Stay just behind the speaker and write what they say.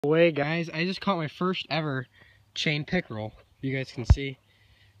Way guys, I just caught my first ever chain pickerel. You guys can see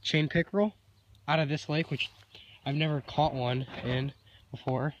chain pickerel out of this lake, which I've never caught one in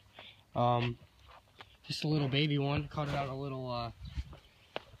before. Just a little baby one. Caught it out of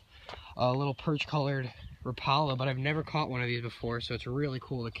a little perch colored Rapala, but I've never caught one of these before, so it's really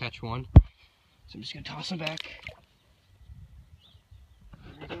cool to catch one. So I'm just gonna toss them back.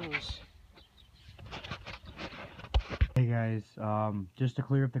 There it goes. Hey guys, just to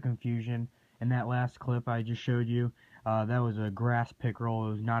clear up the confusion, in that last clip I just showed you, that was a grass pickerel.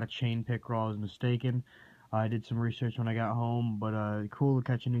 It was not a chain pickerel. I was mistaken. I did some research when I got home, but cool to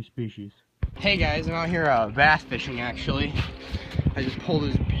catch a new species. Hey guys, I'm out here bass fishing actually. I just pulled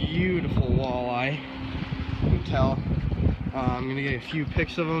this beautiful walleye. You can tell. I'm gonna get a few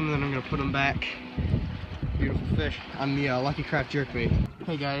pics of them, and then I'm gonna put them back. Beautiful fish on the Lucky Craft jerkbait.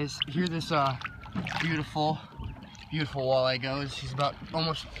 Hey guys, here this beautiful walleye goes. He's about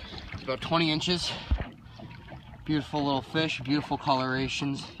 20 inches. Beautiful little fish, beautiful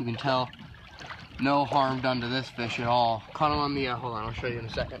colorations. You can tell no harm done to this fish at all. Caught him on the, hold on, I'll show you in a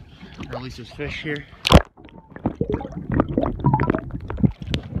second. Release this fish here. There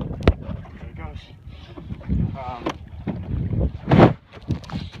he goes.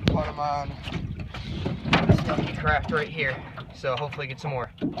 Caught him on this Lucky Craft right here. So hopefully get some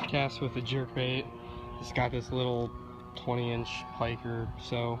more. Cast with a jerkbait. It's got this little 20-inch pike or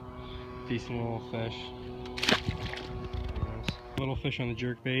so. Decent little fish. Little fish on the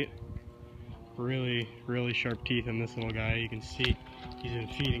jerkbait. Really sharp teeth on this little guy. You can see he's been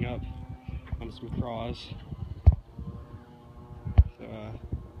feeding up on some craws. So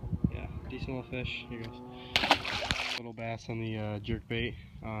yeah, decent little fish. Here goes. Little bass on the jerkbait.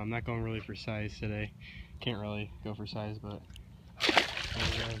 I'm not going really for size today. Can't really go for size, but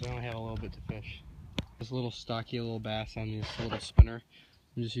there you go. I only have a little bit to fish. This little stocky little bass on this little spinner.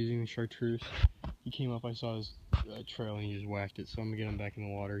 I'm just using the chartreuse. He came up, I saw his trail, and he just whacked it, so I'm gonna get him back in the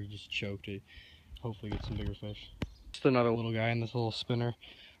water. He just choked it. Hopefully get some bigger fish. Just another little guy in this little spinner.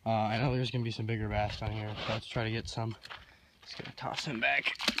 I know there's gonna be some bigger bass down here, so let's try to get some. Just gonna toss him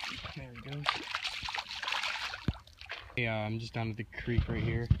back. There he goes. Yeah, I'm just down at the creek right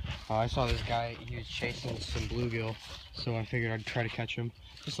here. I saw this guy, he was chasing some bluegill, so I figured I'd try to catch him.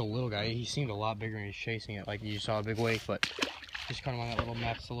 Just a little guy. He seemed a lot bigger when he was chasing it, like you saw a big wake, but just caught him on that little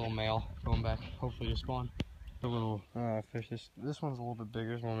net. It's a little male going back, hopefully to spawn. A little fish. This one's a little bit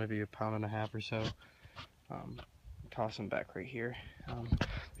bigger. This one maybe 1.5 pounds or so. Toss him back right here.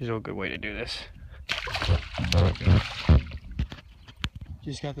 There's a good way to do this.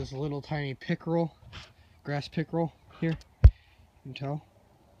 Just got this little tiny pickerel, grass pickerel here. You can tell.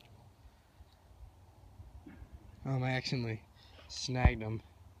 I accidentally snagged him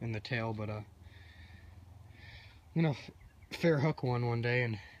in the tail, but I'm gonna fair hook one day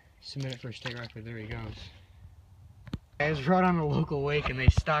and submit it for a state record. There he goes. I was brought on a local lake and they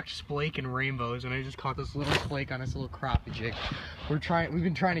stocked Splake and rainbows, and I just caught this little Splake on this little crappie jig. We've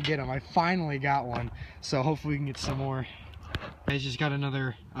been trying to get him. I finally got one, so hopefully we can get some more. I just got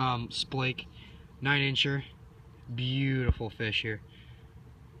another Splake 9-incher. Beautiful fish here.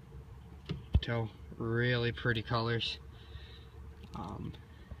 Tell really pretty colors.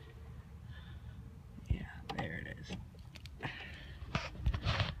 Yeah, there it is.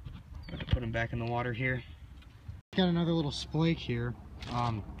 Got to put him back in the water here. Got another little Splake here.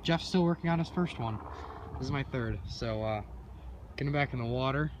 Jeff's still working on his first one. This is my third. So get him back in the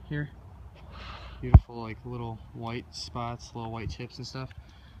water here. Beautiful, like little white spots, little white tips and stuff.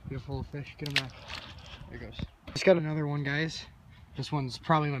 Beautiful fish. Get him back. There it goes. Just got another one, guys. This one's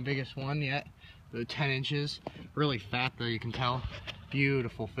probably my biggest one yet. 10 inches. Really fat though, you can tell.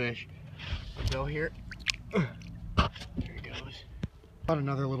 Beautiful fish. Go here. There he goes. Got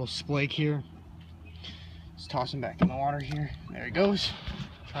another little Splake here. Just toss him back in the water here. There he goes.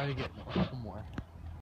 Try to get a couple more.